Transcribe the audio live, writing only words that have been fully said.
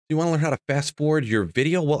You want to learn how to fast forward your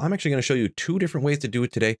video? Well, I'm actually going to show you two different ways to do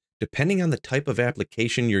it today, depending on the type of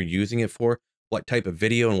application you're using it for, what type of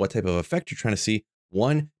video and what type of effect you're trying to see.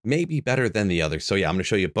 One may be better than the other. So yeah, I'm going to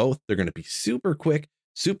show you both. They're going to be super quick,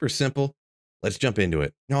 super simple. Let's jump into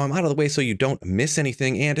it. Now I'm out of the way so you don't miss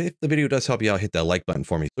anything. And if the video does help you out, hit that like button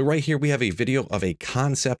for me. So right here, we have a video of a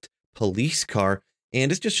concept police car,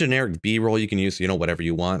 and it's just generic B-roll. You can use, whatever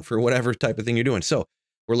you want for whatever type of thing you're doing. So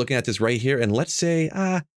we're looking at this right here, and let's say,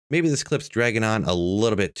 maybe this clip's dragging on a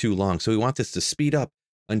little bit too long. So we want this to speed up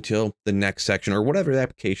until the next section or whatever the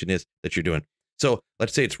application is that you're doing. So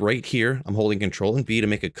let's say it's right here. I'm holding Control and V to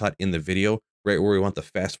make a cut in the video right where we want the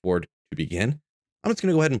fast forward to begin. I'm just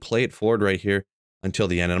going to go ahead and play it forward right here until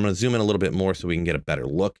the end. And I'm going to zoom in a little bit more so we can get a better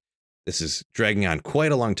look. This is dragging on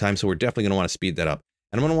quite a long time, so we're definitely going to want to speed that up.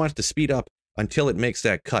 And I'm going to want it to speed up until it makes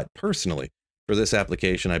that cut. Personally, for this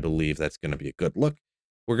application, I believe that's going to be a good look.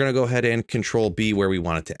 We're going to go ahead and Control B where we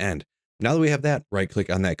want it to end. Now that we have that, right click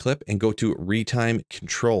on that clip and go to Retime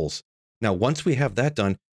Controls. Now, once we have that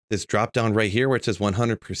done, this drop down right here where it says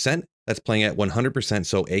 100%, that's playing at 100%,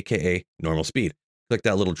 so AKA normal speed. Click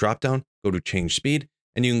that little drop down, go to Change Speed,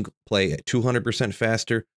 and you can play at 200%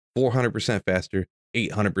 faster, 400% faster,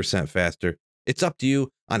 800% faster. It's up to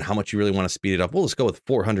you on how much you really want to speed it up. We'll just go with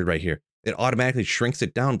 400 right here. It automatically shrinks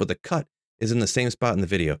it down, but the cut is in the same spot in the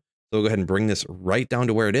video. So we'll go ahead and bring this right down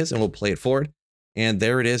to where it is, and we'll play it forward. And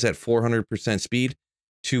there it is at 400% speed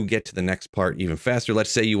to get to the next part even faster. Let's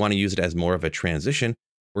say you want to use it as more of a transition.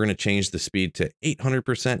 We're going to change the speed to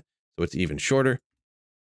 800%, so it's even shorter.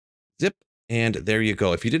 Zip, and there you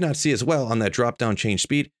go. If you did not see as well on that drop down change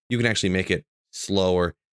speed, you can actually make it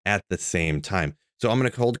slower at the same time. So I'm going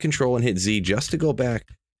to hold Control and hit Z just to go back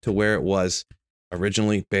to where it was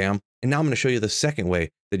originally. Bam. And now I'm going to show you the second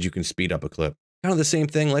way that you can speed up a clip. Kind of the same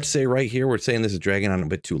thing. Let's say right here, we're saying this is dragging on a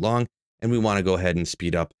bit too long, and we want to go ahead and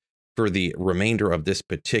speed up for the remainder of this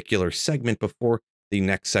particular segment before the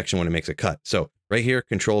next section when it makes a cut. So right here,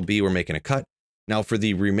 Control B, we're making a cut. Now for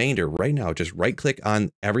the remainder right now, just right click on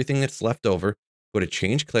everything that's left over, go to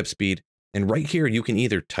change clip speed. And right here, you can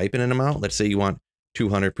either type in an amount. Let's say you want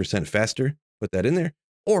 200% faster, put that in there,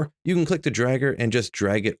 or you can click the dragger and just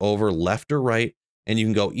drag it over left or right. And you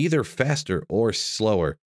can go either faster or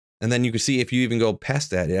slower. And then you can see if you even go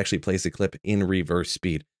past that, it actually plays the clip in reverse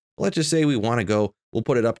speed. Let's just say we want to go, we'll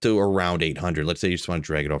put it up to around 800. Let's say you just want to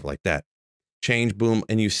drag it over like that. Change, boom,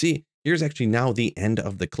 and you see, here's actually now the end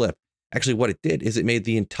of the clip. Actually, what it did is it made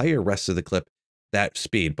the entire rest of the clip that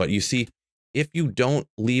speed. But you see, if you don't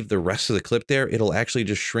leave the rest of the clip there, it'll actually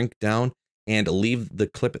just shrink down and leave the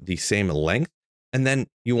clip the same length. And then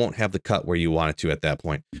you won't have the cut where you want it to at that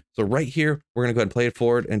point. So right here, we're going to go ahead and play it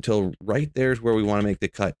forward until right there's where we want to make the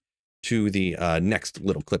cut to the next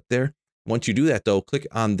little clip there. Once you do that, though, click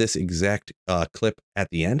on this exact clip at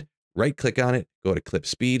the end, right click on it, go to clip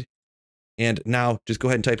speed. And now just go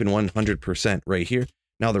ahead and type in 100% right here.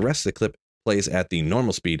 Now the rest of the clip plays at the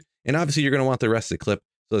normal speed. And obviously you're going to want the rest of the clip.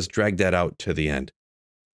 So let's drag that out to the end.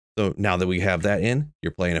 So now that we have that in,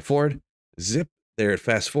 you're playing it forward, zip, there it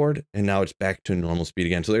fast forward, and now it's back to normal speed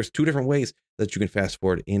again. So there's two different ways that you can fast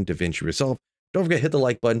forward in DaVinci Resolve. Don't forget to hit the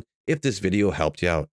like button if this video helped you out.